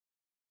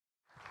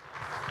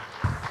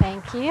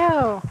Thank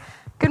you.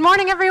 Good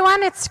morning,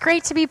 everyone. It's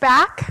great to be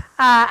back.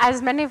 As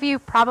many of you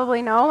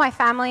probably know, my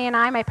family and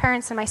I, my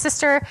parents and my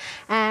sister,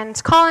 and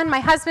Colin,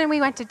 my husband,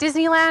 we went to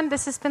Disneyland.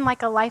 This has been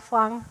like a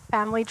lifelong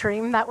family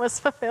dream that was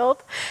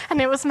fulfilled, and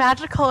it was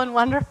magical and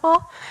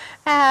wonderful.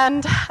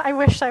 And I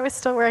wish I was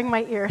still wearing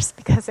my ears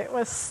because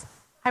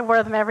I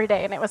wore them every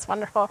day, and it was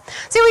wonderful.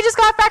 So we just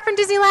got back from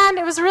Disneyland.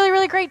 It was a really,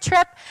 really great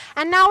trip.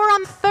 And now we're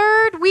on the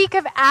third week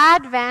of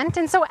Advent.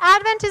 And so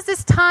Advent is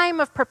this time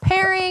of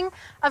preparing,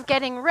 of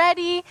getting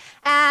ready.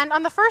 And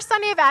on the first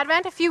Sunday of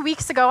Advent, a few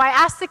weeks ago, I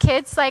asked the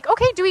kids,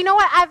 okay, do we know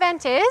what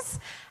Advent is?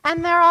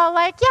 And they're all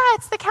like, yeah,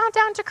 it's the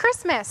countdown to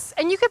Christmas.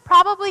 And you could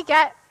probably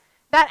get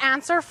that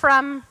answer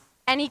from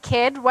any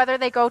kid, whether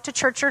they go to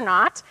church or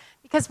not,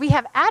 because we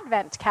have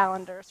Advent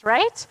calendars,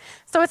 right?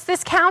 So it's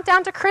this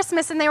countdown to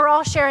Christmas, and they were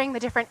all sharing the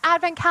different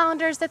Advent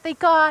calendars that they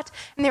got,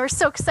 and they were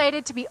so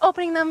excited to be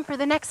opening them for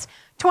the next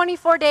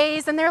 24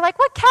 days, and they're like,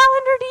 what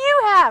calendar do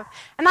you have?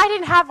 And I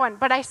didn't have one,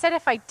 but I said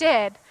if I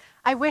did,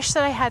 I wish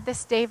that I had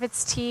this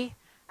David's Tea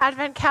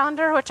Advent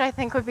calendar, which I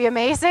think would be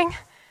amazing,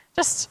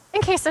 just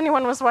in case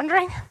anyone was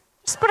wondering.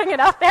 Just putting it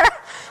out there,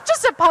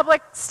 just a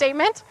public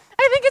statement.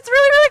 I think it's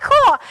really, really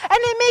cool, and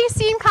it may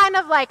seem kind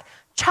of like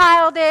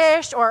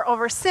childish or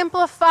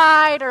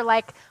oversimplified or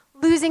like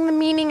losing the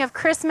meaning of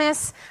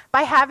Christmas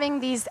by having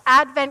these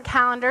Advent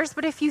calendars.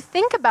 But if you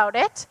think about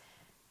it,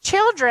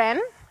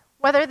 children,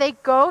 whether they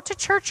go to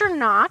church or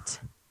not,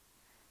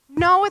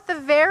 know at the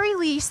very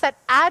least that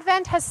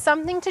Advent has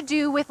something to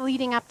do with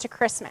leading up to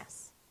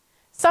Christmas,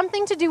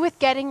 something to do with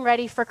getting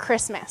ready for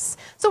Christmas.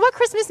 So what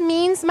Christmas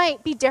means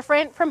might be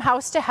different from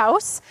house to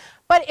house,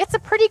 but it's a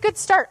pretty good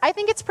start. I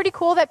think it's pretty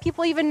cool that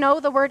people even know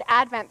the word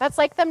Advent. That's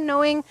like them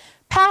knowing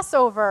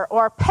Passover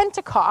or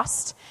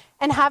Pentecost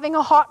and having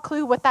a hot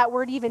clue what that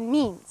word even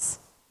means,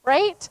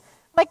 right?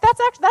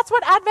 That's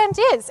what Advent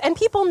is, and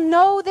people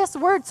know this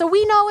word. So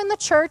we know in the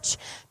church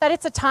that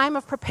it's a time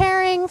of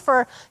preparing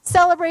for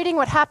celebrating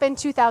what happened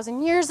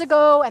 2,000 years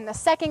ago and the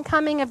second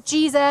coming of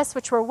Jesus,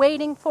 which we're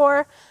waiting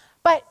for.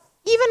 But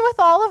even with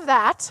all of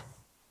that,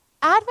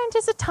 Advent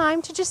is a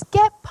time to just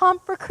get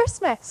pumped for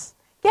Christmas.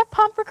 Get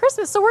pumped for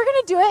Christmas. So we're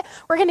going to do it.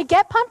 We're going to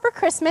get pumped for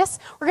Christmas.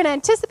 We're going to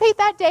anticipate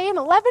that day in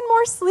 11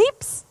 more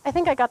sleeps. I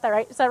think I got that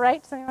right. Is that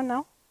right? Does anyone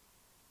know?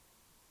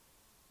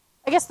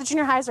 I guess the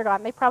junior highs are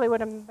gone. They probably would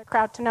have been the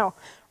crowd to know,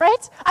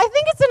 right? I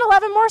think it's in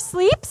 11 more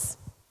sleeps.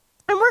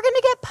 And we're going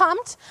to get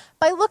pumped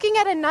by looking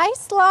at a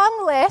nice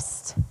long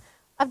list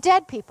of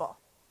dead people.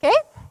 Okay?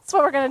 That's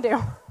what we're going to do.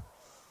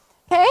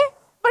 Okay?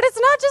 But it's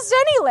not just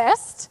any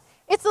list.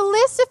 It's a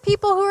list of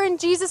people who are in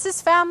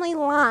Jesus' family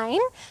line,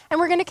 and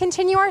we're going to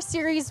continue our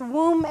series,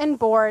 Womb and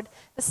Board,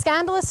 the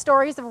scandalous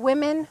stories of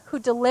women who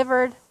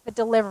delivered the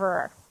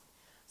deliverer.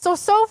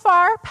 So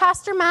far,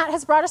 Pastor Matt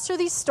has brought us through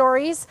these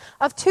stories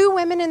of two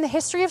women in the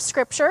history of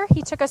Scripture.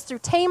 He took us through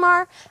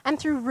Tamar and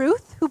through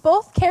Ruth, who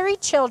both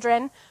carried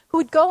children who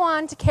would go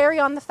on to carry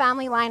on the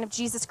family line of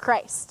Jesus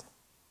Christ.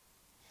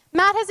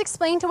 Matt has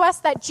explained to us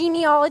that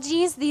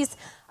genealogies, these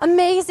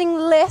amazing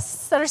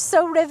lists that are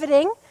so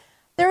riveting,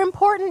 they're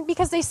important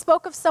because they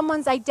spoke of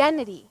someone's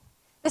identity.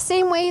 The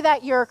same way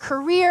that your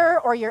career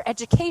or your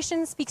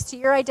education speaks to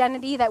your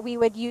identity that we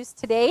would use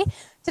today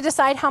to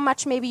decide how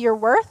much maybe you're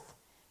worth,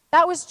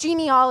 that was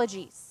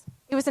genealogies.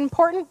 It was an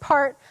important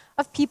part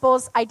of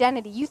people's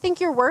identity. You think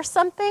you're worth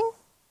something?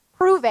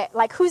 Prove it.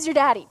 Like, who's your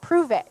daddy?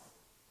 Prove it.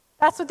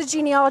 That's what the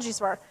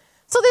genealogies were.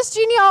 So this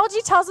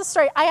genealogy tells a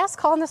story. I asked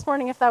Colin this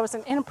morning if that was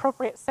an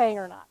inappropriate saying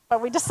or not,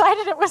 but we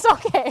decided it was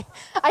okay.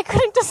 I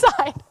couldn't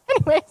decide.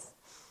 Anyways.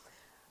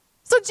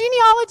 So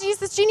genealogies,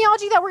 this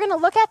genealogy that we're going to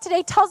look at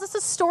today tells us a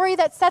story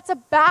that sets a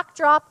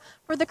backdrop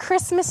for the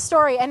Christmas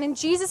story. And in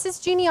Jesus'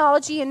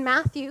 genealogy in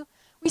Matthew,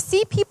 we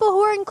see people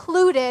who are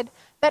included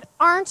that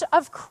aren't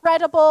of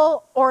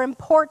credible or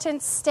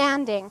important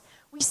standing.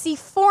 We see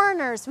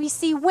foreigners, we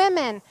see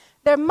women.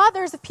 They're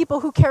mothers of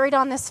people who carried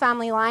on this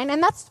family line,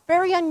 and that's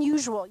very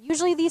unusual.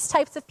 Usually these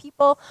types of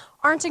people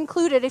aren't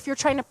included if you're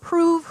trying to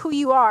prove who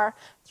you are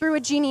through a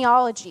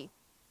genealogy.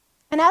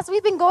 And as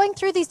we've been going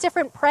through these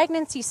different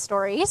pregnancy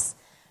stories,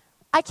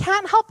 I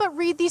can't help but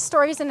read these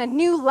stories in a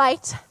new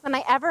light than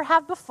I ever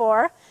have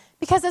before,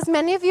 because as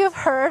many of you have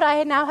heard,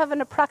 I now have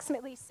an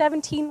approximately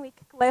 17-week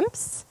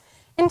glimpse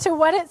into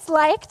what it's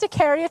like to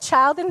carry a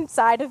child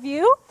inside of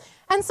you.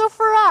 And so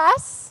for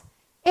us,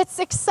 it's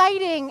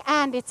exciting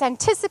and it's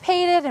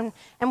anticipated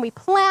and we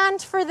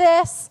planned for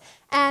this.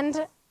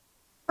 And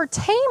for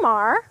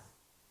Tamar,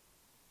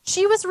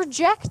 she was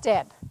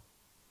rejected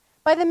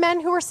by the men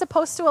who were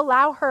supposed to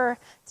allow her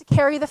to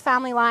carry the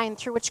family line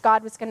through which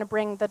God was going to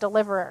bring the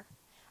deliverer.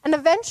 And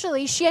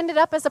eventually, she ended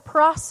up as a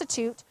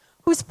prostitute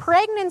whose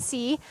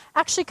pregnancy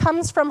actually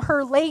comes from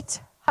her late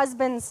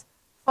husband's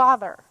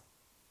father,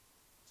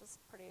 which is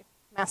pretty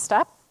messed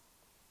up.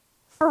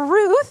 For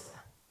Ruth,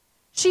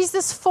 she's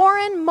this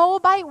foreign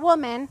Moabite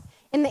woman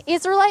in the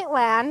Israelite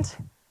land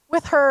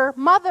with her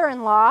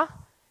mother-in-law,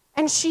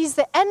 and she's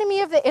the enemy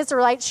of the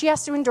Israelites. She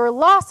has to endure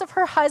loss of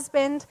her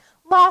husband,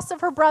 loss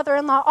of her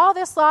brother-in-law, all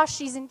this loss.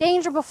 She's in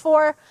danger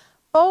before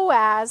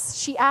Boaz,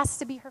 she asks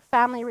to be her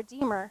family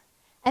redeemer.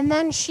 And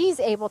then she's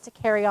able to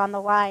carry on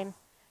the line,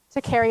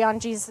 to carry on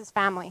Jesus'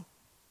 family.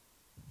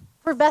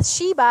 For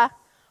Bathsheba,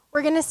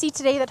 we're going to see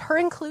today that her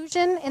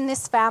inclusion in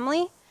this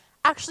family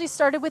actually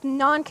started with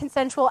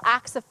non-consensual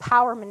acts of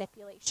power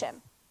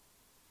manipulation.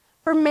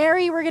 For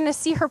Mary, we're going to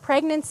see her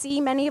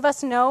pregnancy, many of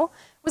us know,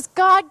 was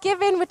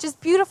God-given, which is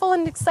beautiful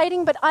and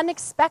exciting, but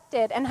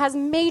unexpected and has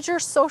major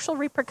social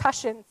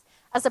repercussions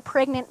as a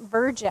pregnant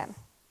virgin.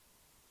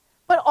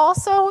 But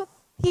also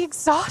the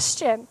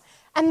exhaustion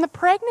and the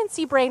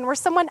pregnancy brain where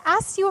someone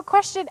asks you a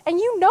question and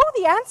you know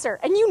the answer,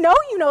 and you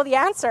know the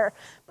answer,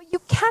 but you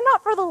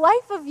cannot for the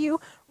life of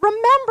you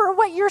remember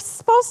what you're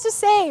supposed to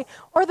say,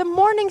 or the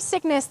morning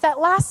sickness, that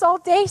lasts all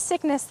day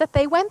sickness that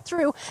they went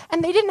through,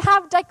 and they didn't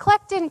have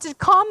diclectin to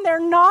calm their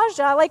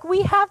nausea like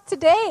we have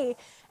today.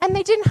 And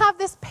they didn't have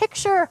this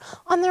picture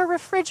on their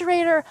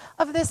refrigerator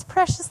of this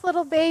precious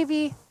little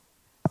baby.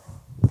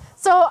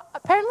 So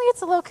apparently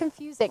it's a little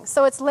confusing.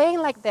 So it's laying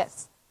like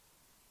this,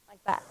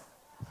 like that.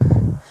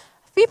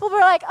 People were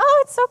like,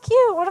 oh, it's so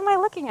cute. What am I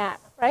looking at?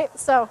 Right?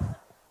 So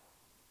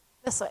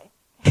this way,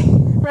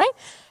 right?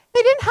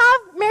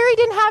 Mary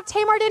didn't have,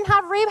 Tamar didn't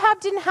have,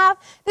 Rahab didn't have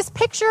this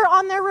picture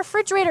on their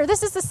refrigerator.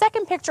 This is the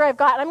second picture I've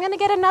got. I'm going to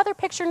get another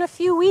picture in a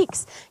few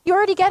weeks. You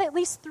already get at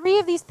least 3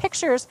 of these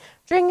pictures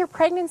during your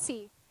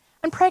pregnancy.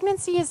 And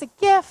pregnancy is a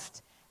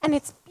gift, and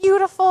it's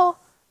beautiful,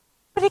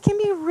 but it can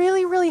be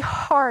really, really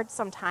hard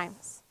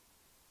sometimes.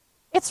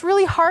 It's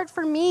really hard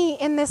for me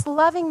in this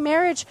loving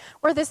marriage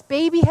where this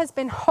baby has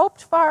been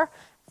hoped for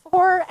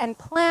and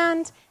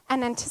planned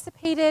and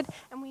anticipated,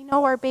 and we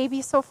know our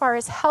baby so far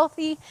is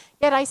healthy,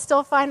 yet I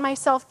still find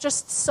myself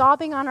just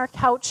sobbing on our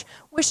couch,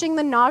 wishing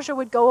the nausea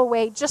would go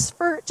away just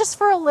for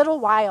a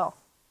little while.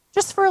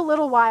 Just for a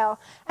little while.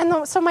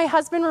 And so my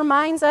husband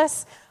reminds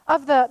us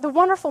of the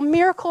wonderful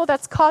miracle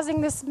that's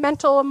causing this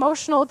mental,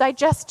 emotional,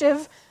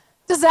 digestive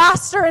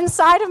disaster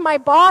inside of my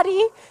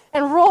body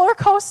and roller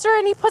coaster,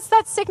 and he puts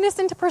that sickness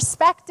into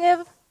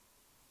perspective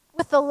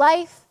with the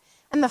life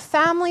and the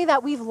family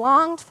that we've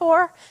longed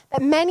for,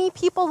 that many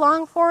people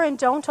long for and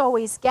don't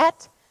always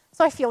get.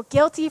 So I feel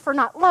guilty for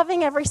not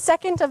loving every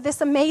second of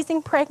this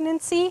amazing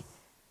pregnancy.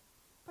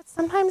 But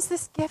sometimes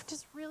this gift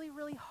is really,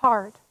 really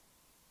hard.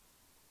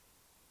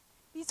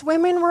 These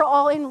women were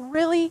all in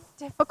really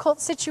difficult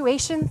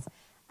situations,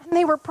 and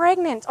they were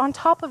pregnant on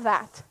top of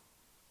that.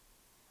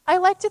 I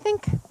like to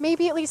think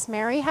maybe at least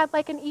Mary had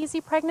like an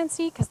easy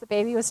pregnancy because the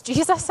baby was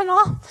Jesus and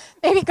all.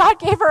 Maybe God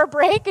gave her a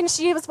break and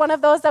she was one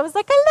of those that was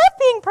like, I love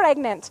being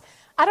pregnant.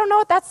 I don't know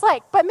what that's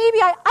like, but maybe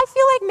I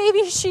feel like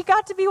maybe she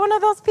got to be one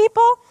of those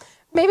people.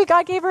 Maybe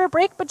God gave her a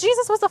break, but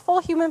Jesus was a full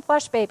human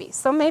flesh baby,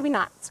 so maybe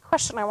not. It's a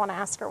question I want to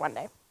ask her one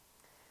day.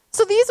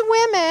 So these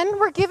women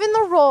were given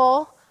the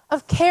role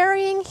of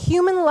carrying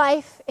human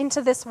life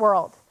into this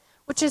world,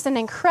 which is an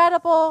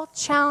incredible,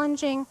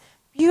 challenging,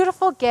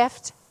 beautiful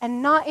gift,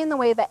 and not in the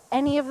way that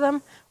any of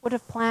them would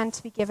have planned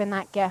to be given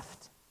that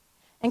gift.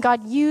 And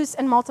God used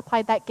and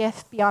multiplied that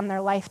gift beyond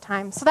their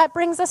lifetime. So that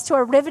brings us to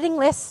a riveting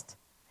list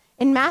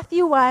in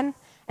Matthew 1.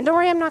 And don't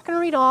worry, I'm not going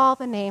to read all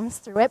the names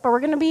through it, but we're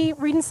going to be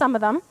reading some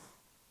of them.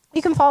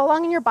 You can follow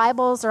along in your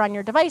Bibles or on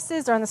your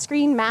devices or on the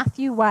screen,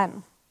 Matthew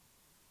 1.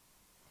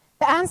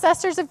 The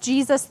ancestors of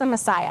Jesus the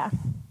Messiah.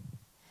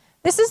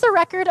 This is the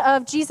record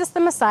of Jesus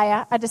the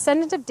Messiah, a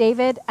descendant of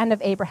David and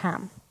of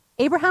Abraham.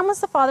 Abraham was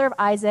the father of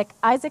Isaac,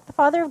 Isaac the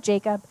father of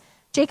Jacob,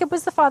 Jacob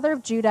was the father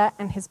of Judah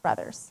and his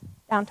brothers.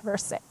 Down to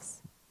verse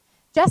 6.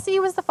 Jesse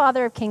was the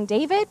father of King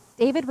David,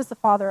 David was the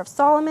father of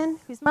Solomon,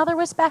 whose mother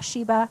was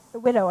Bathsheba, the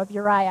widow of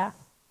Uriah.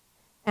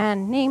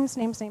 And names,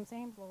 blah,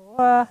 blah,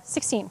 blah.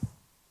 16.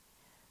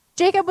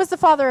 Jacob was the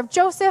father of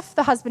Joseph,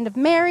 the husband of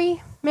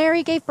Mary.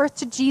 Mary gave birth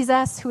to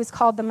Jesus, who is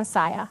called the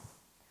Messiah.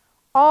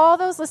 All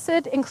those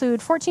listed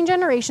include 14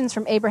 generations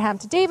from Abraham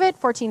to David,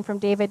 14 from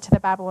David to the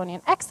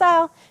Babylonian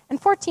exile,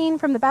 and 14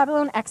 from the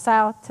Babylon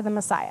exile to the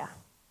Messiah.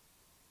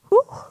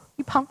 Whew,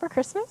 you pumped for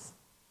Christmas?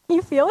 Can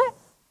you feel it?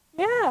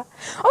 Yeah.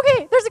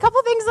 Okay, there's a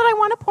couple things that I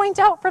want to point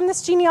out from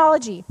this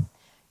genealogy.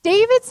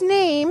 David's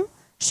name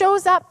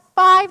shows up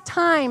 5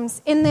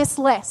 times in this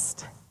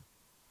list.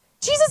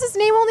 Jesus'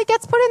 name only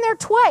gets put in there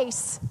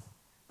twice,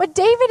 but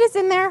David is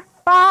in there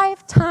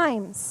 5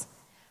 times.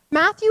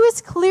 Matthew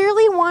is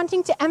clearly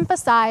wanting to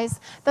emphasize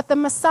that the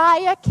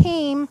Messiah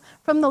came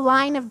from the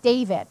line of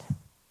David.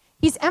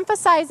 He's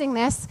emphasizing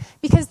this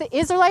because the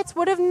Israelites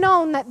would have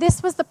known that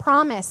this was the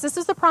promise. This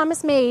was the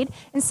promise made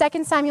in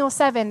 2 Samuel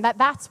 7, that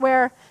that's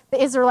where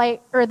the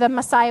Israelite or the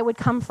Messiah would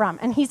come from.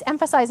 And he's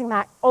emphasizing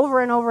that over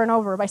and over and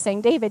over by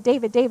saying David,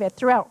 David, David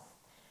throughout.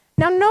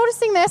 Now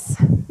noticing this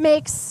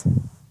makes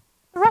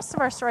the rest of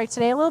our story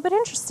today a little bit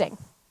interesting.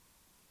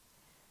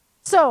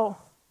 So,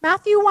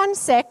 Matthew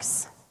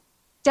 1:6,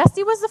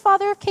 Jesse was the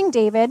father of King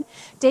David.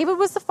 David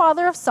was the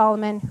father of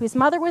Solomon, whose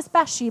mother was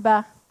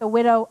Bathsheba, the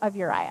widow of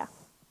Uriah.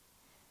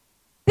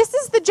 This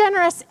is the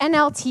generous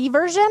NLT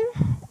version,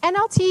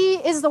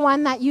 NLT is the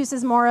one that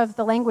uses more of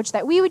the language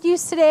that we would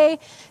use today.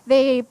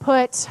 They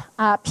put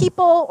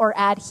people or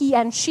add he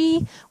and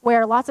she,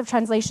 where lots of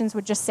translations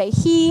would just say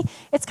he.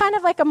 It's kind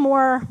of like a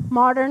more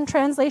modern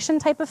translation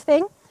type of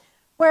thing,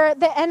 where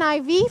the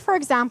NIV, for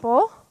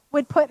example,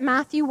 would put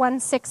Matthew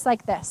 1:6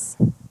 like this.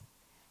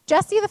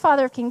 Jesse, the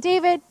father of King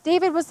David.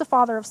 David was the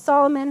father of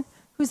Solomon,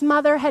 whose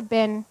mother had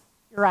been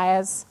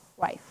Uriah's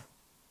wife.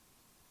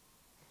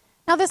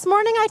 Now this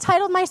morning I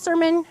titled my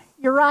sermon,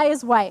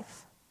 Uriah's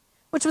Wife,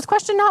 which was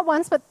questioned not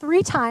once but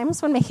 3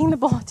 times when making the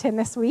bulletin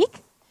this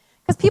week,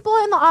 because people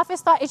in the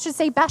office thought it should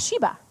say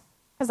Bathsheba,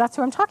 because that's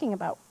who I'm talking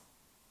about.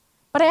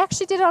 But I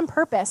actually did it on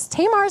purpose.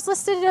 Tamar is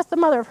listed as the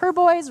mother of her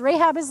boys,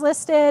 Rahab is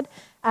listed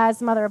as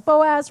the mother of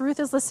Boaz, Ruth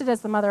is listed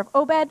as the mother of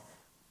Obed,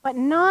 but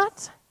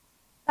not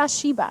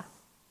Bathsheba.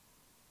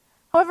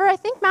 However, I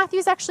think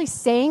Matthew's actually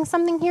saying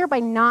something here by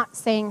not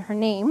saying her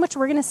name, which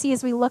we're going to see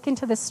as we look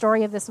into the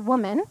story of this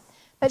woman,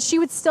 that she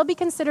would still be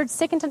considered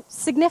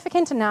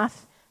significant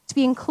enough to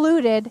be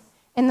included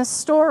in the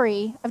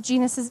story of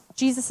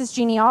Jesus'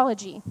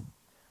 genealogy.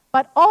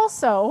 But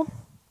also,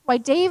 why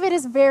David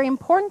is very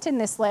important in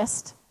this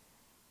list,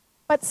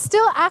 but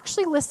still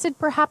actually listed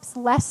perhaps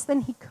less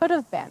than he could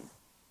have been.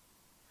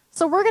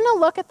 So we're going to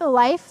look at the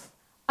life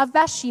of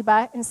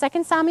Bathsheba in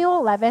 2 Samuel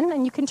 11,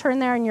 and you can turn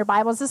there in your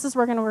Bibles. This is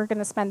where we're going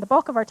to spend the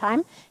bulk of our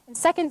time. In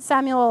 2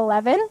 Samuel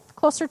 11,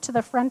 closer to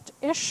the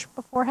front-ish,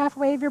 before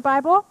halfway of your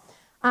Bible.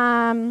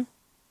 2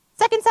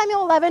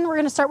 Samuel 11, we're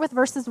going to start with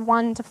verses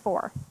 1 to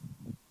 4.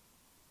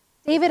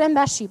 David and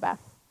Bathsheba.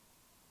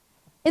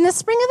 In the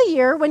spring of the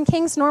year, when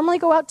kings normally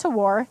go out to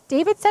war,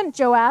 David sent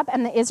Joab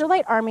and the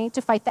Israelite army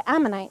to fight the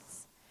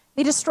Ammonites.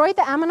 They destroyed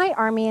the Ammonite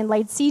army and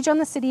laid siege on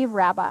the city of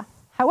Rabbah.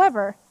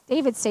 However,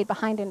 David stayed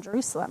behind in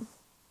Jerusalem.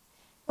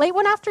 Late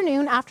one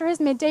afternoon, after his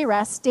midday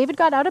rest, David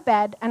got out of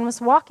bed and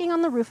was walking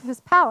on the roof of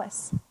his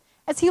palace.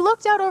 As he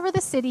looked out over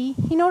the city,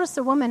 he noticed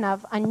a woman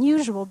of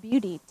unusual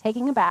beauty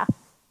taking a bath.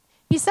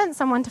 He sent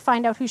someone to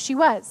find out who she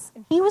was,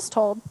 and he was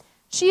told,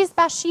 "She is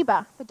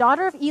Bathsheba, the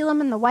daughter of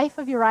Elam and the wife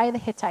of Uriah the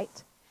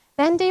Hittite."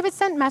 Then David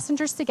sent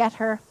messengers to get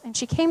her, and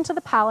she came to the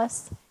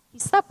palace. He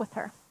slept with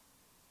her.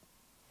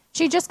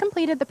 She had just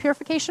completed the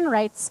purification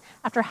rites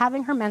after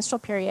having her menstrual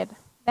period.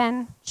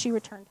 Then she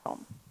returned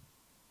home.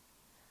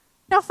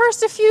 Now,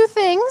 first, a few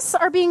things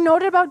are being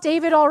noted about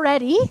David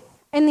already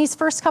in these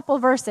first couple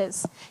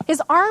verses.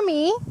 His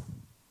army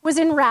was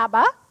in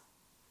Rabbah,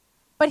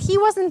 but he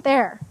wasn't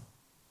there.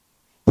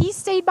 He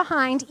stayed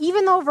behind,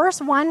 even though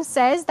verse 1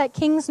 says that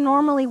kings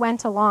normally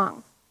went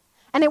along.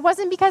 And it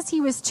wasn't because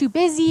he was too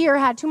busy or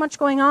had too much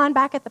going on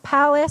back at the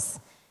palace.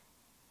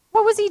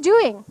 What was he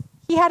doing?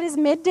 He had his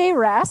midday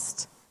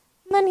rest,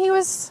 and then he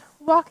was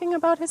walking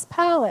about his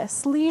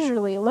palace,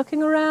 leisurely,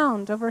 looking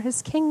around over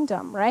his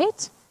kingdom,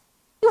 right?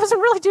 He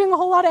wasn't really doing a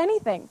whole lot of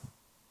anything.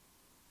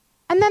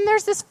 And then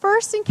there's this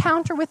first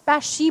encounter with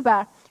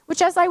Bathsheba,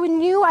 which as I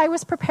knew I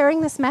was preparing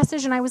this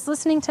message and I was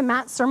listening to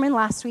Matt's sermon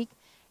last week,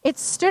 it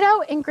stood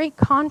out in great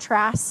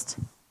contrast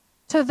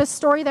to the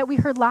story that we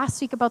heard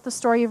last week about the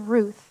story of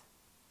Ruth.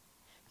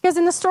 Because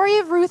in the story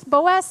of Ruth,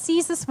 Boaz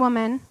sees this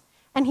woman,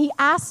 and he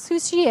asks who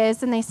she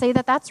is, and they say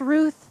that that's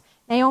Ruth,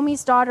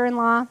 Naomi's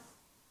daughter-in-law.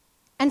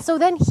 And so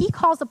then he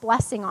calls a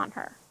blessing on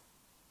her.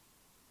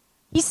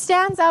 He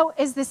stands out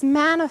as this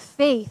man of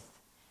faith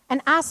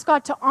and asks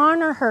God to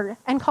honor her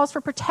and calls for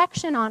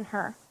protection on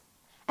her.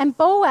 And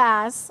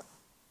Boaz,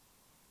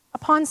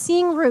 upon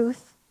seeing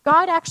Ruth,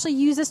 God actually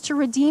uses to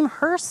redeem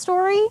her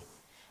story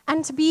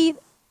and to be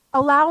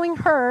allowing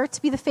her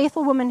to be the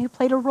faithful woman who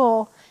played a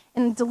role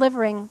in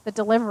delivering the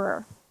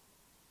deliverer.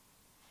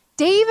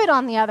 David,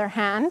 on the other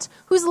hand,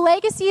 whose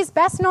legacy is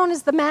best known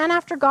as the man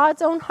after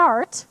God's own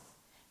heart,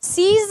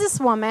 sees this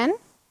woman,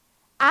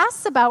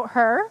 asks about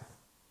her,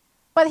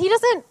 but he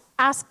doesn't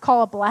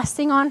call a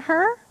blessing on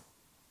her.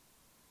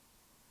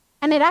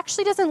 And it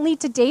actually doesn't lead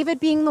to David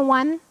being the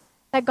one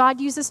that God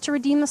uses to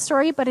redeem the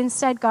story, but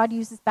instead God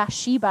uses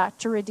Bathsheba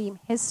to redeem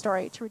his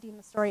story, to redeem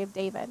the story of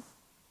David.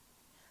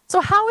 So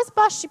how is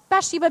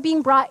Bathsheba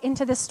being brought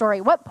into this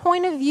story? What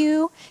point of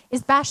view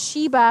is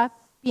Bathsheba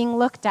being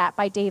looked at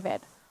by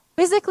David?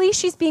 Physically,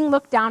 she's being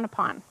looked down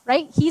upon,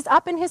 right? He's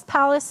up in his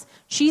palace,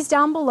 she's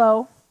down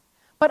below.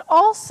 But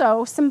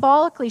also,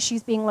 symbolically,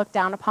 she's being looked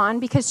down upon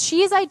because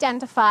she is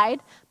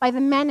identified by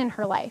the men in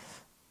her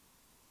life,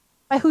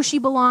 by who she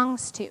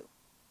belongs to.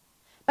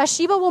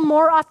 Bathsheba will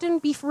more often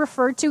be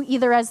referred to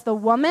either as the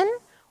woman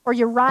or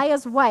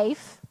Uriah's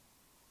wife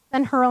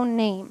than her own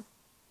name.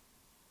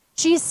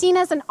 She is seen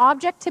as an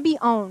object to be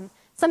owned,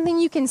 something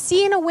you can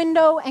see in a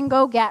window and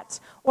go get,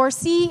 or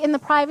see in the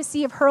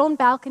privacy of her own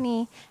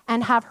balcony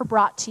and have her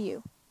brought to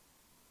you.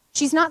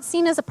 She's not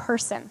seen as a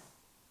person.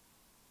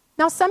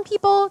 Now, some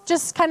people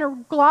just kind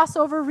of gloss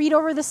over, read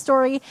over the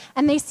story,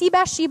 and they see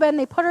Bathsheba and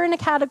they put her in a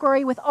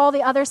category with all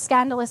the other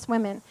scandalous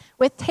women,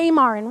 with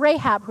Tamar and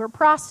Rahab, who are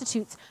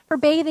prostitutes, for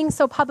bathing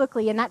so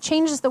publicly, and that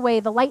changes the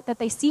light that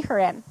they see her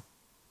in.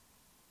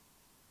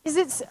 Is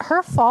it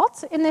her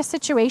fault in this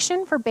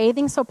situation for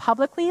bathing so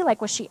publicly? Like,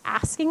 was she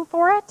asking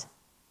for it?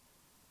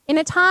 In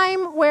a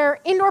time where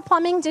indoor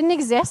plumbing didn't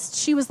exist,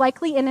 she was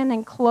likely in an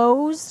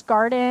enclosed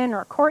garden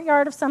or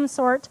courtyard of some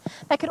sort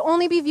that could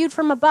only be viewed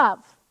from above.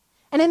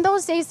 And in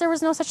those days, there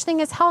was no such thing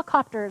as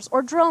helicopters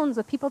or drones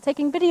with people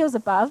taking videos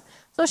above,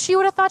 so she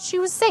would have thought she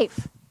was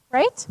safe,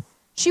 right?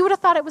 She would have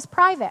thought it was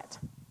private.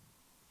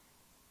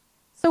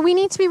 So we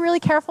need to be really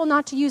careful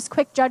not to use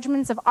quick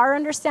judgments of our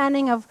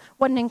understanding of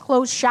what an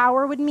enclosed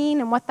shower would mean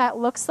and what that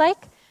looks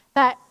like,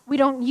 that we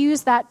don't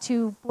use that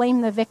to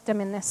blame the victim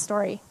in this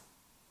story.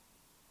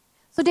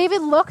 So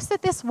David looks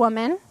at this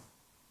woman.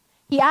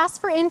 He asks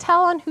for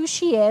intel on who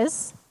she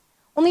is,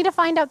 only to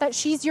find out that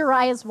she's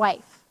Uriah's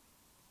wife.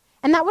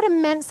 And that would have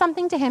meant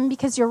something to him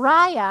because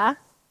Uriah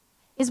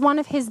is one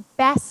of his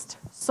best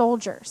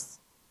soldiers.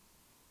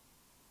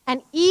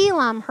 And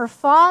Elam, her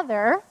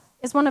father,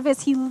 is one of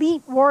his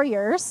elite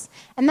warriors,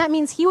 and that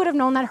means he would have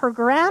known that her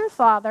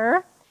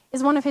grandfather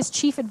is one of his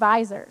chief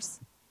advisors.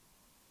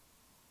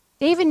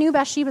 David knew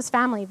Bathsheba's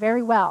family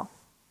very well.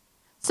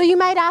 So you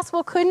might ask,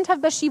 well, couldn't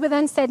have Bathsheba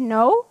then said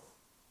no,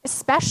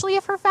 especially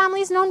if her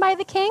family is known by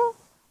the king?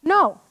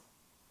 No.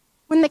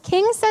 When the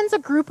king sends a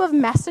group of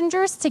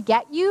messengers to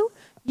get you,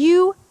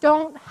 you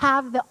don't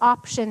have the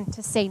option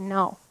to say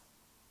no.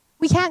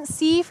 We can't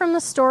see from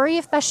the story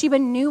if Bathsheba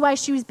knew why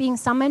she was being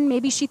summoned.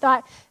 Maybe she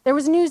thought there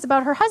was news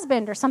about her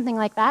husband or something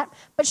like that.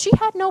 But she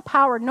had no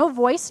power, no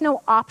voice,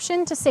 no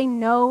option to say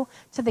no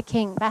to the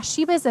king.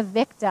 Bathsheba is a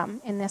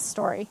victim in this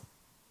story.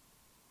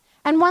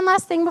 And one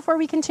last thing before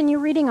we continue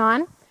reading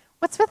on.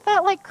 What's with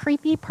that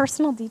creepy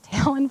personal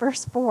detail in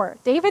verse 4?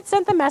 David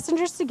sent the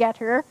messengers to get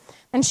her.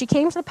 Then she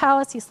came to the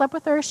palace. He slept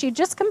with her. She had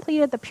just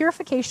completed the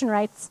purification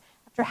rites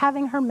after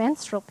having her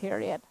menstrual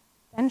period.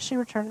 Then she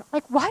returned.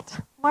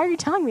 What? Why are you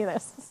telling me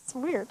this? This is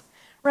weird,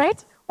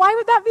 right? Why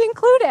would that be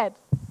included?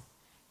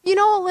 You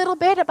know a little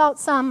bit about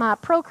some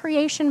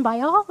procreation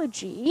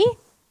biology.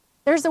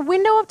 There's a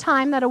window of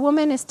time that a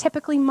woman is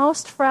typically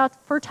most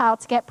fertile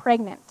to get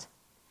pregnant.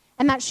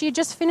 And that she had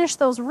just finished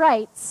those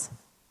rites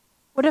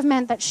would have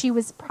meant that she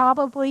was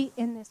probably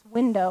in this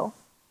window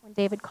when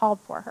David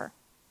called for her.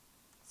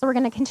 So we're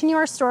going to continue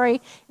our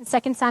story in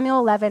 2 Samuel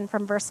 11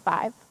 from verse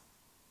 5.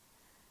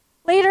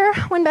 Later,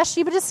 when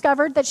Bathsheba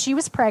discovered that she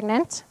was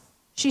pregnant,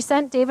 she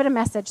sent David a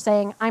message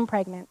saying, "I'm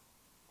pregnant."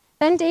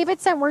 Then David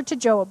sent word to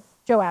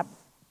Joab,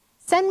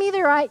 "Send me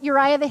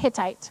Uriah the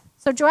Hittite."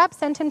 So Joab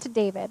sent him to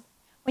David.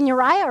 When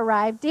Uriah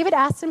arrived, David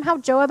asked him how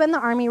Joab and the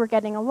army were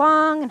getting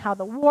along and how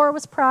the war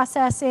was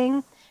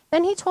processing.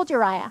 Then he told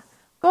Uriah,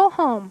 "Go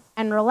home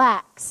and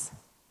relax,"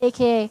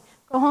 aka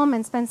go home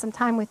and spend some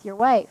time with your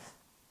wife.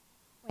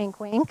 Wink,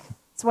 wink.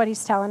 That's what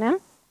he's telling him.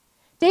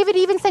 David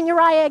even sent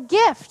Uriah a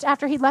gift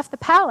after he left the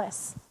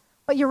palace,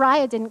 but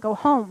Uriah didn't go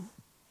home.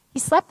 He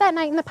slept that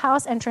night in the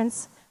palace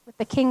entrance with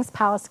the king's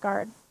palace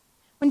guard.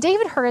 When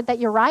David heard that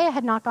Uriah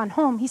had not gone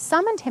home, he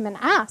summoned him and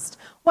asked,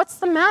 "What's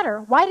the matter?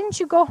 Why didn't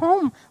you go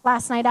home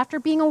last night after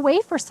being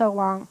away for so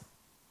long?"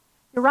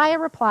 Uriah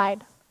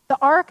replied,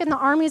 "The ark and the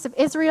armies of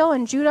Israel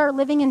and Judah are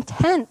living in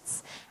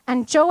tents,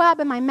 and Joab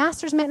and my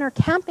master's men are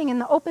camping in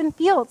the open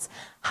fields.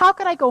 How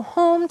could I go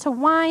home to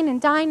wine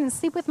and dine and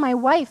sleep with my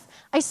wife?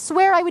 I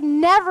swear I would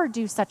never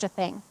do such a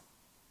thing."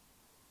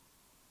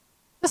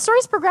 The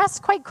story's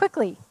progressed quite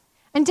quickly,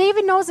 and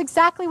David knows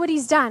exactly what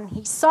he's done.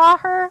 He saw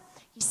her,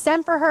 he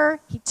sent for her,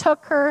 he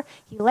took her,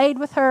 he laid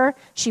with her,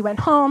 she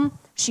went home,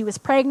 she was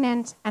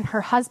pregnant, and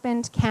her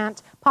husband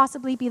can't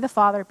possibly be the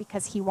father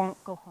because he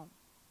won't go home.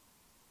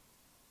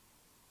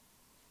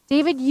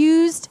 David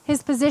used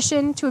his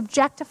position to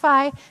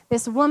objectify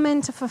this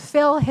woman to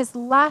fulfill his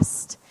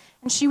lust,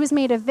 and she was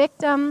made a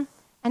victim,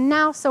 and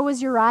now so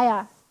was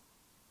Uriah.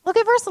 Look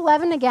at verse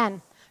 11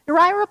 again.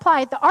 Uriah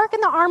replied, "The ark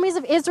and the armies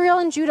of Israel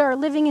and Judah are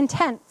living in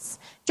tents.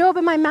 Joab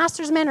and my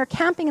master's men are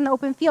camping in the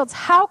open fields.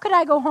 How could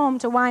I go home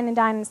to wine and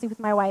dine and sleep with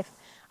my wife?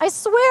 I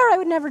swear I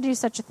would never do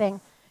such a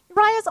thing."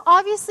 Uriah is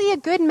obviously a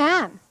good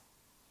man.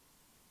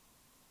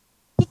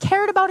 He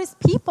cared about his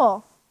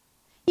people.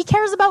 He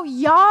cares about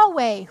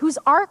Yahweh, whose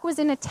ark was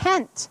in a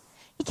tent.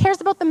 He cares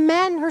about the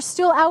men who are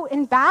still out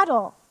in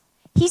battle.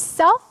 He's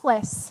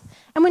selfless.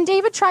 And when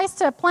David tries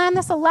to plan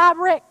this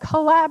elaborate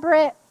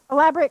cover-up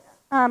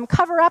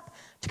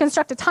to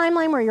construct a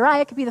timeline where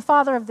Uriah could be the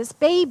father of this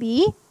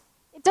baby,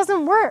 it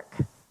doesn't work.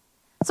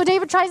 So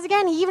David tries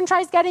again. He even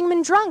tries getting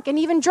him drunk, and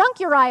even drunk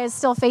Uriah is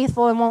still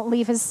faithful and won't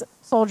leave his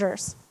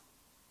soldiers.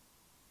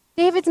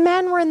 David's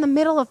men were in the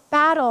middle of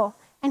battle,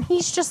 and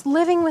he's just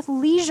living with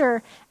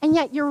leisure. And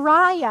yet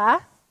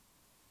Uriah,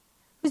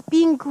 who's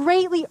being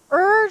greatly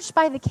urged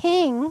by the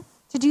king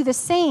to do the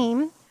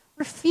same,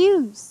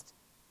 refused.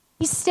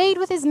 He stayed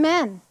with his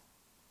men.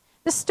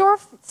 The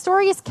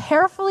story is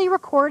carefully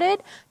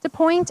recorded to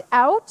point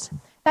out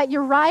that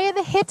Uriah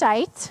the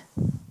Hittite,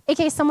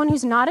 aka someone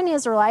who's not an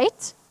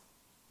Israelite,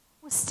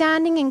 was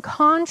standing in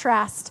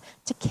contrast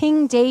to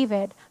King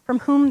David, from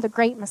whom the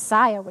great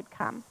Messiah would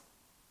come.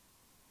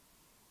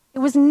 It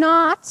was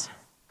not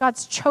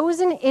God's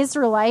chosen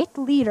Israelite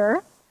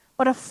leader,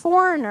 but a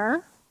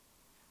foreigner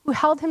who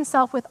held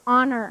himself with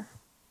honor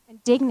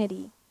and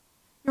dignity,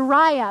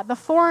 Uriah, the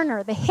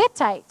foreigner, the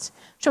Hittite,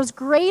 shows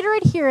greater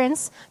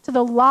adherence to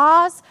the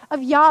laws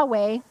of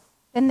Yahweh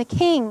than the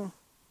king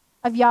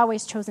of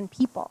Yahweh's chosen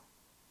people.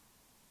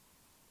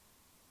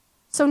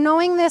 So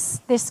knowing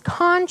this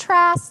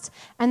contrast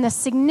and the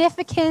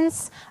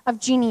significance of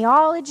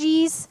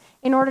genealogies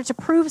in order to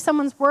prove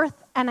someone's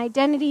worth and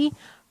identity,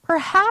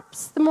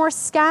 perhaps the more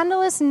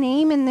scandalous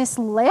name in this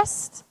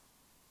list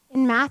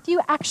in Matthew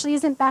actually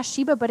isn't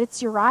Bathsheba, but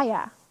it's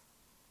Uriah.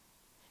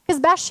 Because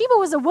Bathsheba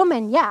was a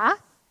woman, yeah,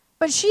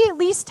 but she at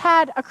least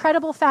had a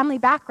credible family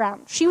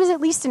background. She was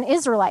at least an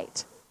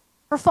Israelite.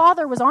 Her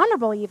father was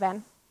honorable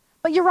even.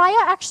 But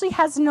Uriah actually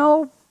has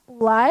no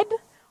blood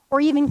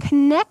or even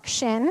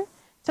connection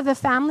to the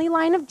family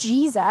line of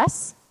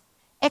Jesus,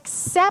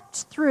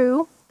 except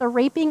through the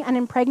raping and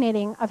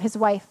impregnating of his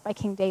wife by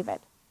King David.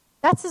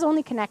 That's his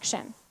only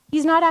connection.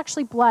 He's not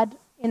actually blood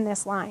in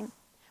this line.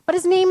 But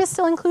his name is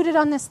still included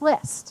on this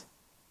list.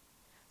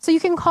 So you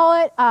can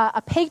call it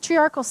a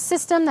patriarchal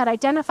system that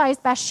identifies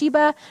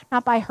Bathsheba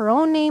not by her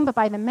own name, but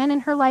by the men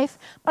in her life.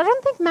 But I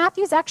don't think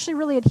Matthew's actually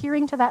really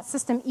adhering to that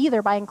system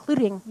either by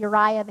including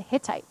Uriah the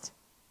Hittite.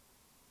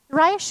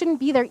 Uriah shouldn't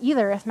be there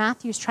either if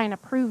Matthew's trying to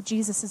prove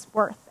Jesus'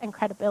 worth and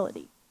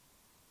credibility.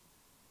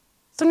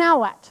 So now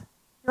what?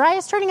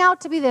 Uriah's turning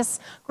out to be this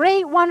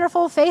great,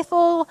 wonderful,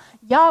 faithful,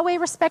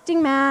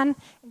 Yahweh-respecting man.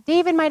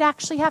 David might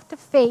actually have to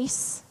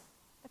face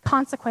the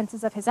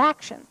consequences of his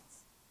actions.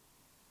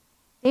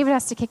 David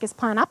has to kick his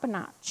plan up a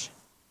notch.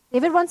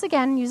 David once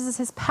again uses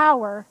his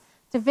power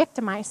to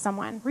victimize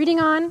someone. Reading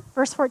on,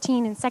 verse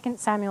 14 in 2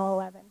 Samuel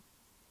 11.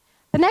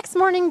 The next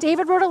morning,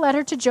 David wrote a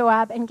letter to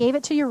Joab and gave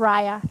it to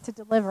Uriah to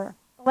deliver.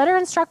 The letter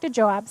instructed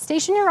Joab,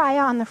 station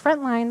Uriah on the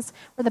front lines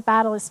where the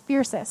battle is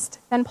fiercest,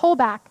 then pull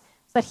back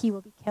so that he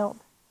will be killed.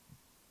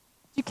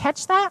 Did you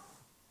catch that?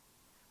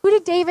 Who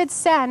did David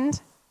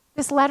send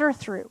this letter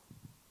through?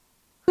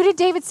 Who did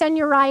David send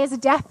Uriah's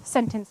death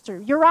sentence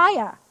through?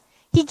 Uriah.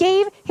 He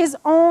gave his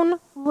own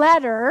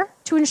letter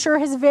to ensure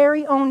his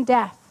very own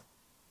death.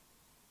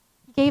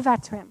 He gave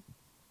that to him.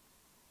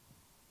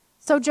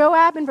 So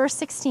Joab, in verse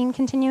 16,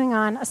 continuing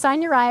on,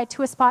 assigned Uriah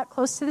to a spot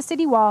close to the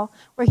city wall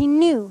where he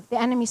knew the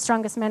enemy's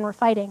strongest men were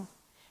fighting.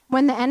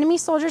 When the enemy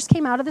soldiers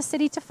came out of the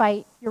city to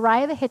fight,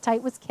 Uriah the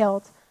Hittite was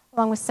killed,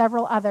 along with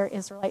several other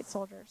Israelite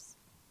soldiers.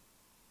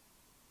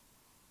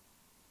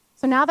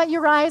 So now that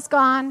Uriah is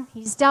gone,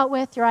 he's dealt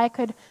with, Uriah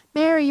could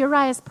marry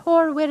Uriah's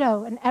poor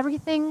widow, and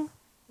everything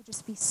would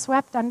just be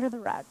swept under the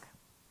rug.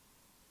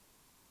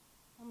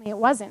 Only it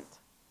wasn't.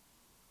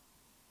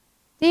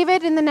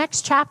 David, in the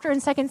next chapter in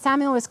 2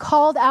 Samuel, is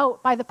called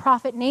out by the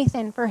prophet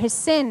Nathan for his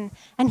sin,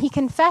 and he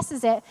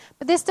confesses it.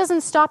 But this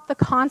doesn't stop the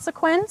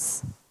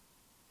consequence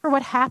for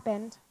what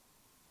happened,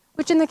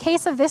 which in the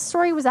case of this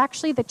story was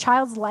actually the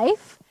child's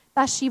life.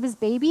 Bathsheba's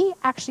baby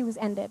actually was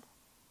ended.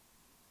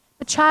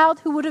 The child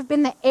who would have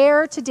been the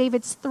heir to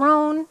David's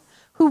throne,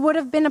 who would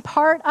have been a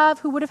part of,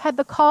 who would have had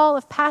the call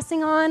of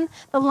passing on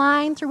the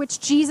line through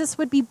which Jesus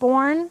would be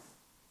born,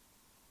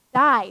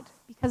 died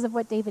because of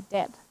what David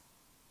did.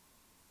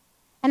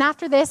 And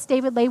after this,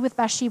 David lay with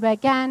Bathsheba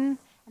again,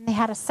 and they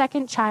had a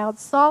second child,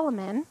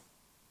 Solomon,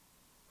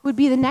 who would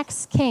be the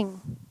next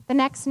king, the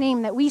next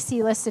name that we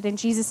see listed in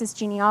Jesus'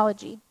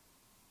 genealogy.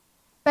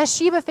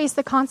 Bathsheba faced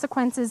the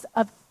consequences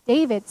of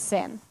David's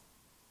sin.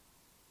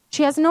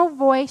 She has no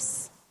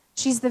voice.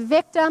 She's the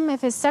victim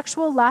of his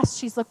sexual lust.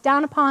 She's looked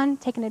down upon,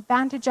 taken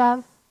advantage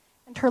of,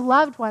 and her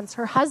loved ones,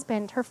 her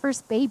husband, her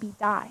first baby,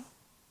 die.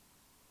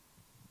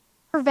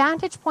 Her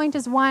vantage point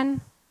is one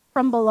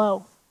from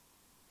below.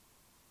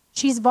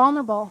 She's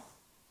vulnerable.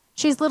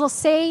 She has little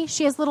say,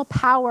 she has little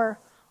power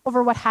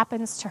over what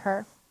happens to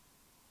her.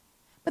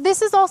 But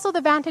this is also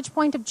the vantage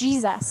point of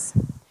Jesus,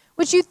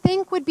 which you'd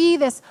think would be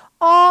this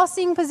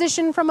all-seeing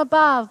position from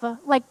above,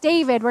 like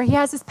David, where he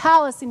has his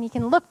palace and he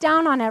can look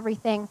down on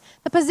everything,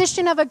 the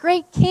position of a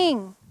great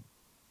king.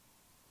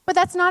 But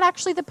that's not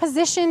actually the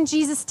position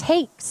Jesus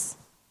takes.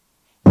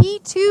 He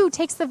too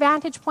takes the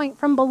vantage point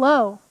from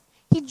below.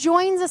 He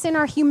joins us in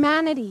our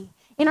humanity,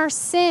 in our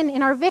sin,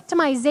 in our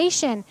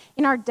victimization,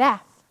 in our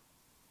death.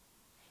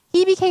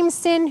 He became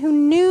sin who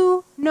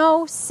knew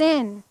no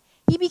sin.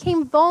 He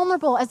became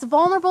vulnerable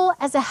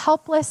as a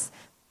helpless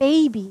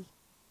baby.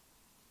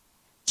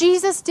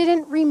 Jesus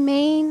didn't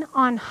remain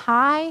on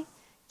high.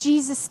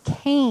 Jesus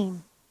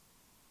came.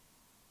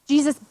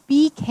 Jesus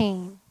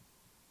became.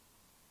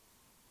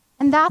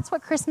 And that's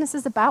what Christmas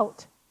is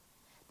about.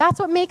 That's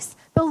what makes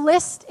the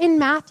list in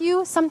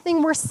Matthew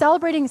something we're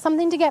celebrating,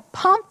 something to get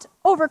pumped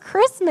over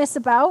Christmas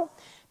about,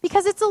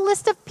 because it's a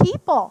list of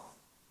people.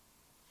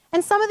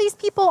 And some of these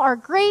people are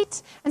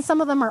great, and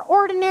some of them are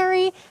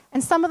ordinary,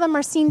 and some of them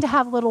are seen to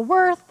have little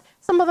worth,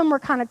 some of them were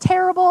kind of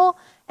terrible,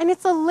 and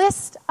it's a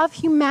list of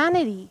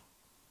humanity.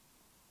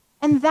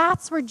 And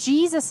that's where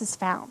Jesus is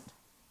found.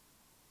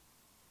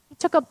 He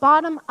took a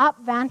bottom-up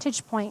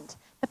vantage point,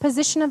 the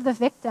position of the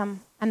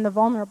victim and the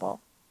vulnerable.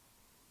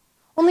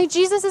 Only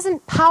Jesus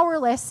isn't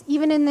powerless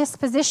even in this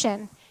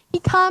position. He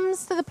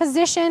comes to the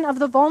position of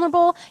the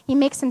vulnerable. He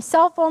makes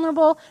himself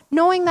vulnerable,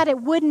 knowing that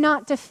it would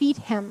not defeat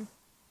him.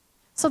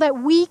 so that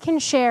we can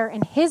share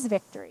in his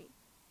victory.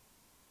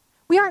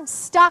 We aren't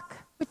stuck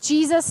with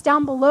Jesus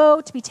down below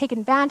to be taken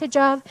advantage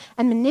of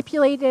and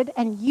manipulated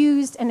and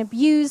used and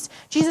abused.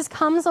 Jesus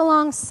comes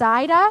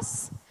alongside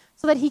us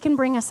so that he can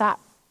bring us up.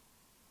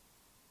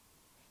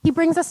 He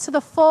brings us to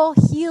the full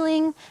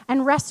healing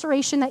and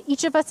restoration that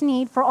each of us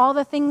need for all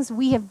the things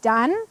we have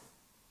done,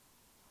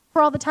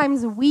 for all the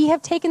times we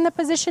have taken the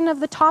position of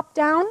the top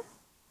down,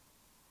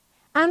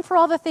 and for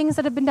all the things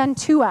that have been done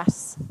to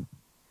us,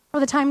 for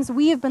the times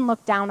we have been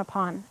looked down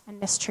upon and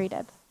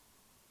mistreated.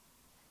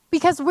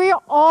 Because we're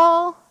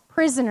all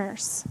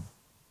prisoners.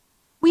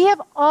 We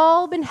have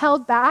all been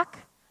held back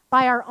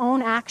by our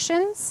own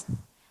actions,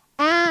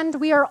 and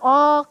we are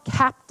all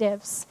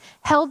captives,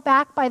 held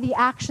back by the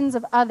actions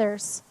of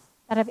others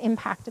that have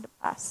impacted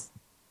us.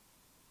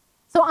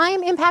 So I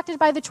am impacted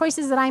by the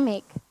choices that I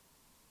make.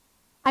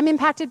 I'm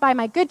impacted by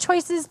my good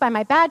choices, by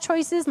my bad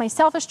choices, my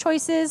selfish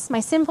choices, my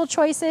sinful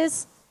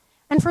choices,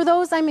 and for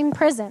those I'm in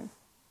prison.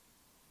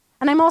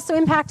 And I'm also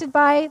impacted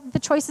by the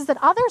choices that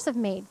others have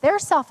made, their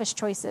selfish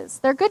choices,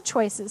 their good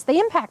choices, they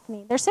impact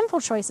me. Their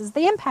sinful choices,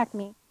 they impact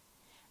me.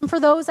 And for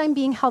those, I'm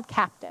being held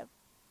captive.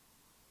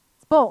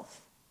 It's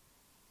both.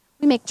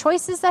 We make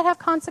choices that have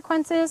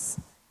consequences,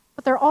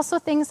 but there are also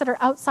things that are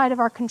outside of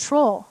our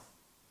control,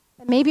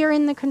 that maybe are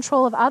in the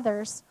control of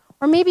others,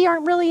 or maybe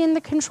aren't really in the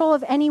control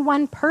of any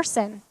one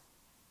person,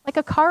 like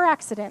a car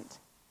accident.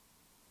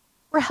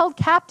 We're held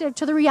captive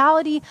to the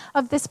reality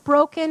of this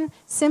broken,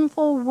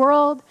 sinful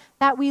world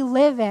that we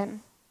live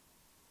in.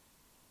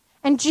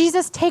 And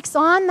Jesus takes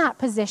on that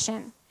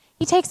position.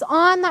 He takes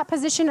on that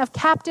position of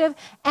captive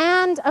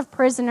and of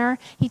prisoner.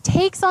 He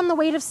takes on the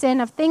weight of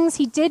sin, of things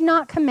he did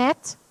not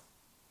commit,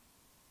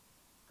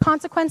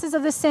 consequences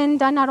of the sin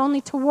done not only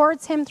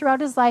towards him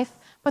throughout his life,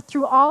 but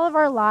through all of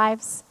our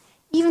lives,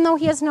 even though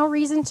he has no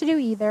reason to do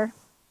either.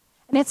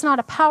 And it's not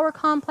a power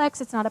complex,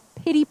 it's not a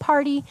pity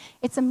party,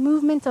 it's a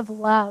movement of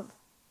love.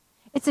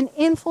 It's an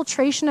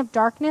infiltration of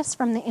darkness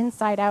from the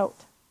inside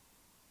out.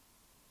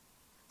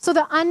 So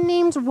the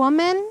unnamed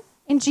woman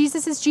in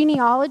Jesus'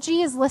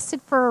 genealogy is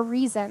listed for a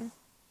reason.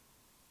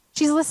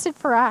 She's listed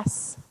for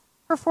us.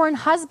 Her foreign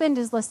husband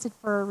is listed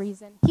for a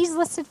reason. He's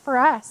listed for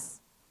us,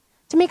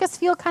 to make us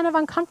feel kind of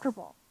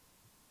uncomfortable.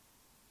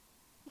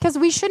 Because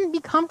we shouldn't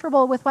be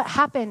comfortable with what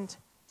happened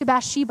to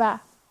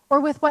Bathsheba or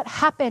with what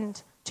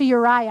happened to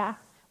Uriah.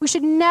 We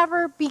should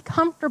never be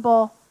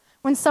comfortable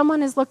when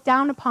someone is looked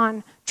down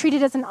upon,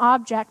 treated as an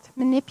object,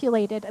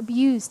 manipulated,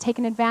 abused,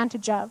 taken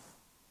advantage of.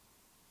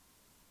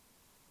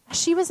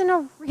 She was in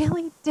a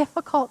really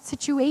difficult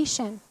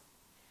situation.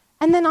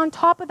 And then on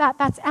top of that,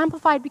 that's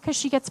amplified because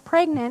she gets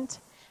pregnant.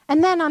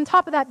 And then on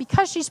top of that,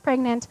 because she's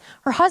pregnant,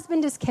 her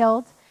husband is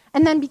killed.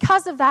 And then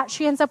because of that,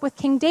 she ends up with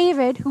King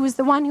David, who was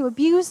the one who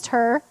abused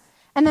her,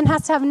 and then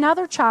has to have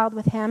another child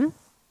with him.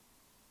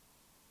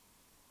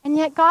 And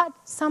yet God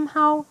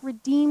somehow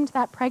redeemed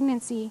that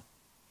pregnancy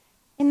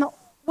in the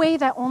way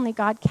that only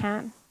God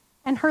can.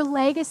 And her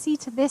legacy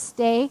to this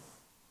day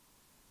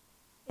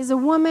is a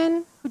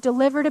woman who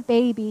delivered a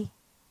baby,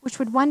 which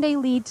would one day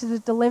lead to the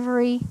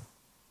delivery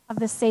of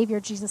the Savior,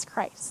 Jesus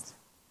Christ.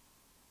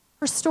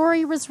 Her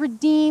story was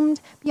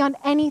redeemed beyond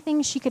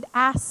anything she could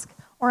ask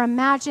or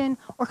imagine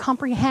or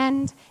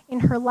comprehend in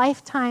her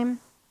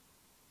lifetime.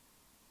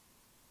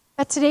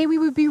 That today we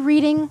would be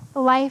reading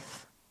the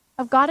life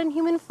of God in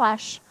human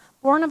flesh,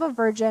 born of a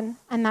virgin,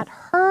 and that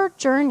her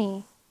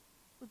journey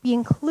would be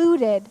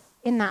included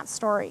in that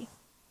story.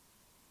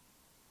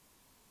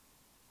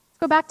 Let's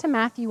go back to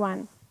Matthew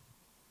 1.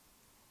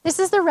 This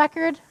is the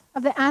record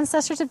of the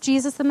ancestors of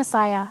Jesus the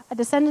Messiah, a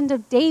descendant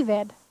of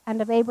David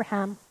and of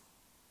Abraham.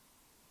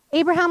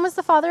 Abraham was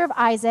the father of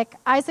Isaac.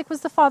 Isaac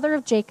was the father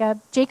of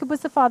Jacob. Jacob was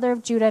the father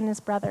of Judah and his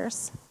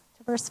brothers.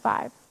 To verse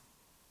 5.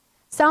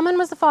 Salmon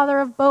was the father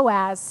of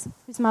Boaz,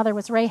 whose mother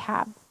was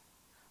Rahab.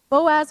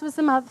 Boaz was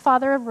the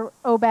father of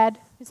Obed,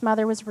 whose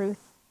mother was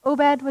Ruth.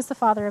 Obed was the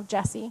father of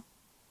Jesse.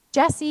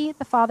 Jesse,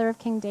 the father of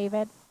King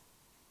David.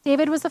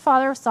 David was the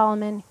father of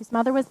Solomon, whose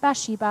mother was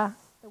Bathsheba,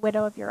 the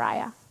widow of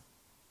Uriah.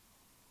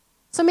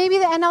 So maybe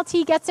the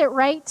NLT gets it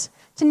right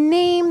to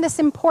name this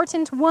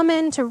important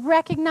woman, to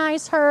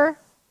recognize her.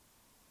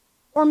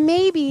 Or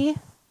maybe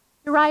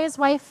Uriah's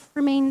wife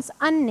remains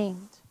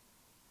unnamed.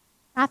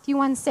 Matthew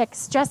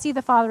 1:6, Jesse,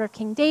 the father of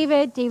King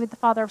David, David, the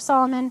father of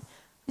Solomon,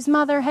 whose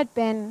mother had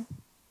been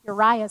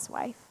Uriah's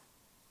wife.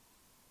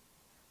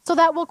 So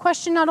that we'll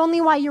question not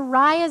only why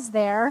Uriah's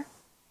there,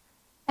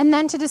 and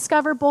then to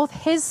discover both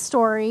his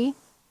story,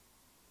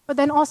 but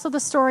then also the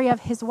story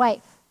of his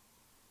wife,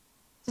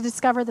 to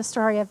discover the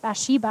story of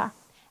Bathsheba.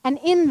 And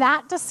in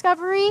that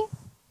discovery,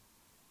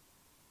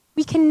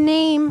 we can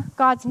name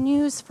God's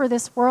news for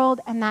this world,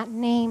 and that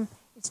name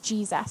is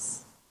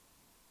Jesus.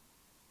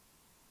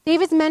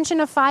 David's mention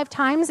of 5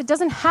 times, it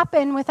doesn't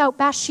happen without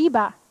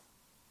Bathsheba.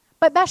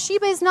 But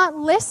Bathsheba is not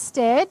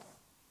listed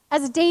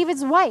as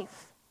David's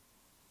wife.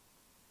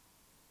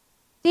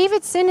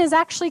 David's sin is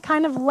actually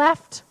kind of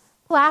left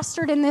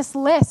plastered in this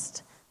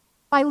list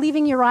by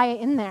leaving Uriah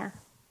in there.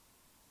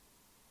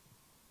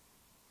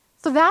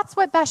 So that's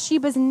what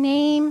Bathsheba's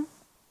name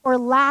or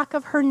lack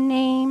of her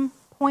name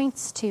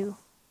points to.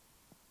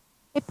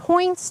 It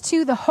points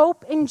to the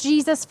hope in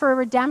Jesus for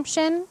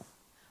redemption,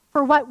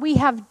 for what we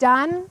have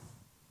done,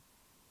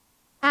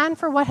 and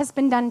for what has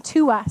been done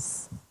to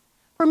us,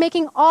 for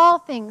making all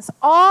things,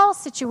 all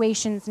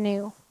situations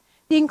new.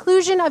 The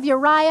inclusion of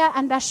Uriah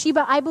and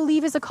Bathsheba, I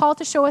believe, is a call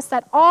to show us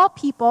that all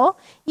people,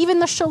 even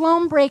the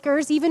shalom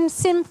breakers, even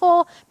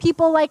sinful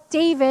people like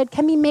David,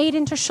 can be made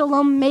into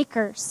shalom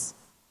makers.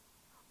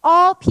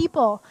 All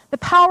people, the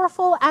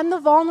powerful and the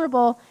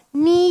vulnerable,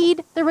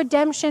 need the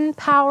redemption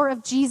power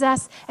of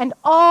Jesus, and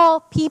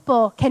all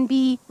people can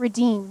be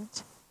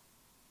redeemed.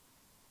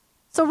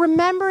 So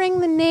remembering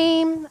the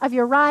name of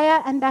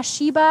Uriah and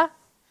Bathsheba,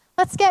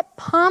 let's get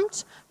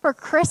pumped for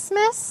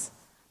Christmas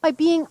by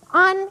being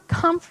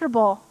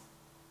uncomfortable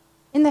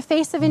in the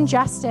face of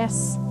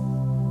injustice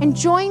and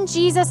join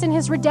Jesus in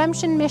his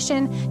redemption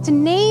mission to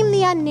name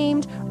the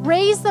unnamed,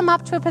 raise them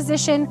up to a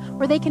position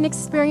where they can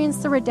experience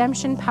the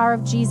redemption power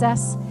of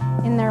Jesus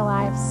in their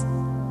lives.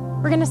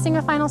 We're going to sing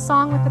a final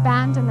song with the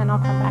band, and then I'll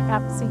come back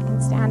up so you can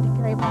stand if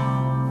you're able.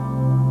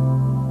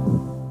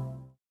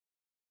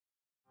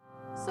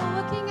 So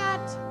looking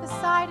at the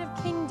side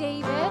of King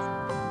David,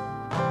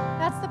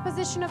 that's the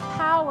position of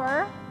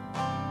power.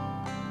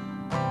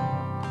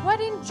 What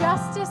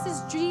injustice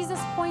is Jesus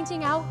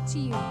pointing out to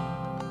you?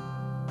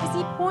 Is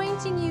he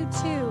pointing you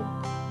to?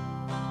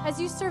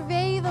 As you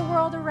survey the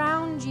world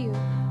around you,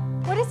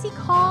 what is he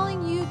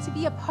calling you to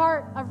be a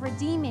part of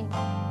redeeming?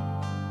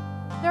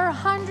 There are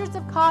hundreds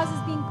of causes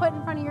being put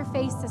in front of your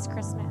face this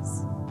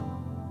Christmas.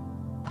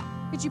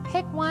 Could you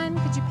pick one?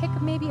 Could you pick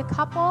maybe a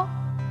couple?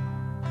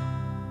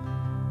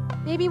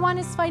 Maybe one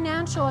is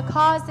financial, a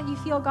cause that you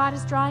feel God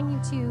is drawing you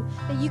to,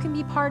 that you can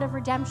be part of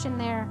redemption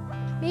there.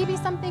 Maybe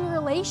something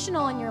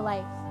relational in your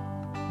life.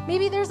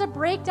 Maybe there's a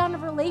breakdown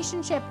of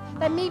relationship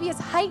that maybe is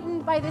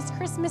heightened by this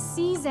Christmas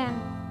season,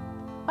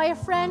 by a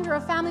friend or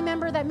a family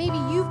member that maybe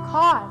you've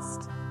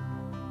caused.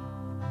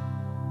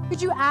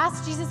 Could you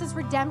ask Jesus'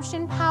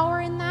 redemption power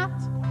in that?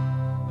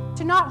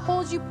 To not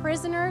hold you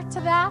prisoner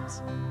to that,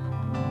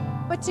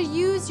 but to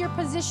use your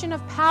position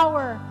of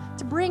power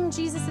to bring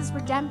Jesus'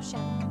 redemption.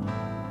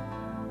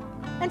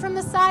 And from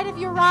the side of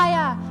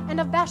Uriah and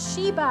of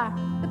Bathsheba,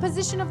 the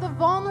position of the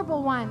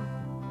vulnerable one,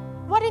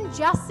 what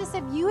injustice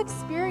have you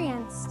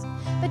experienced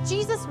that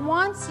Jesus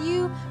wants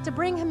you to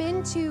bring him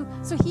into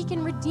so he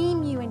can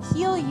redeem you and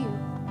heal you?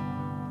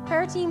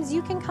 Prayer teams,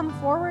 you can come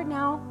forward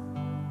now.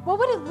 What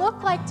would it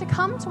look like to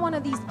come to one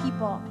of these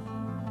people?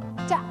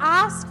 To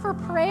ask for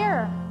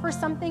prayer for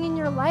something in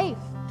your life?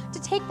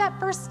 To take that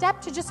first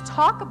step to just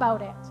talk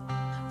about it?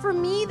 For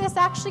me, this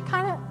actually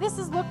this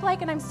has looked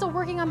like, and I'm still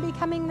working on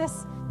becoming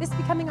this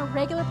becoming a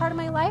regular part of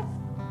my life,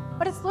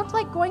 but it's looked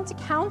like going to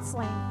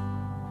counseling,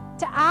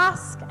 to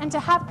ask and to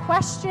have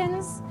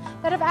questions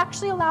that have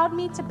actually allowed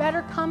me to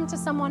better come to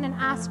someone and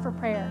ask for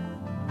prayer,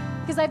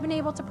 because I've been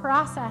able to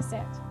process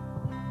it.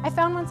 I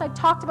found once I've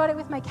talked about it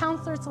with my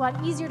counselor, it's a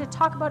lot easier to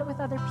talk about it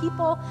with other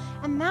people,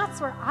 and that's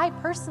where I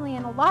personally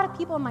and a lot of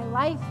people in my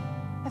life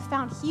have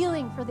found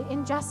healing for the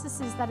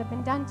injustices that have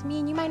been done to me.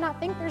 And you might not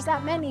think there's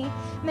that many,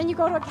 and then you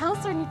go to a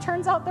counselor and it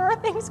turns out there are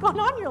things going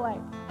on in your life.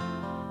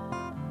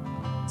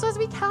 So as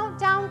we count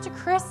down to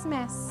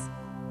Christmas,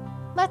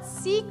 let's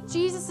seek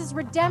Jesus'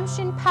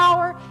 redemption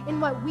power in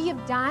what we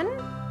have done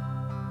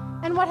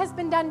and what has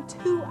been done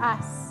to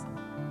us.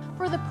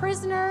 For the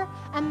prisoner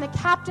and the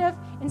captive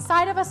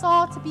inside of us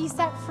all to be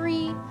set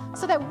free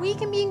so that we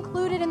can be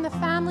included in the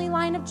family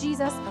line of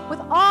Jesus with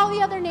all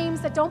the other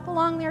names that don't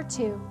belong there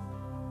too.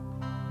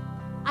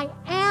 I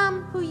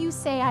am who you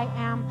say I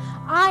am.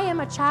 I am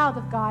a child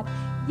of God.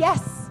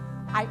 Yes,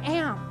 I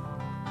am.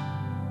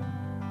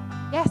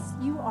 Yes,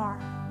 you are.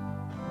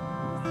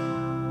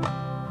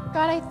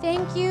 God, I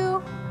thank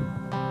you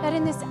that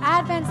in this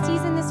Advent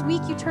season this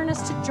week you turn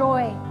us to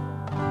joy.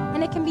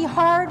 And it can be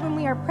hard when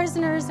we are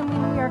prisoners and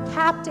when we are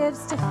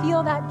captives to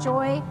feel that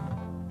joy.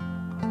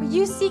 But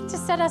you seek to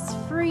set us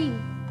free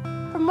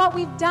from what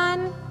we've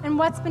done and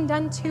what's been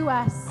done to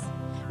us.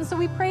 And so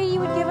we pray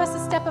you would give us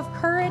a step of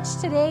courage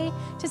today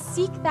to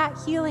seek that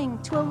healing,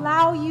 to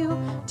allow you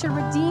to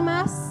redeem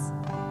us,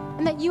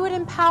 and that you would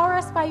empower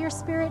us by your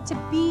Spirit to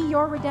be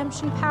your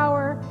redemption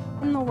power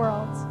in the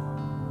world.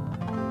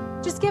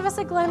 Just give us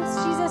a glimpse,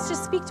 Jesus.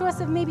 Just speak to us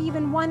of maybe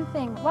even one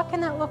thing. What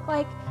can that look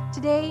like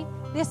today,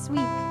 this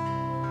week,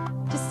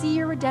 to see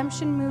your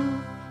redemption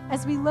move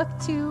as we look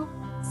to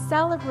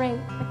celebrate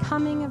the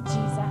coming of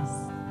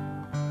Jesus?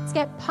 Let's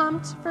get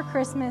pumped for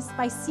Christmas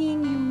by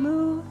seeing you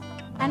move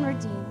and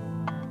redeem.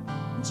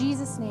 In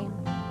Jesus' name,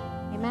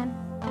 amen.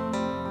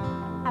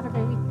 Have a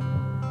great week.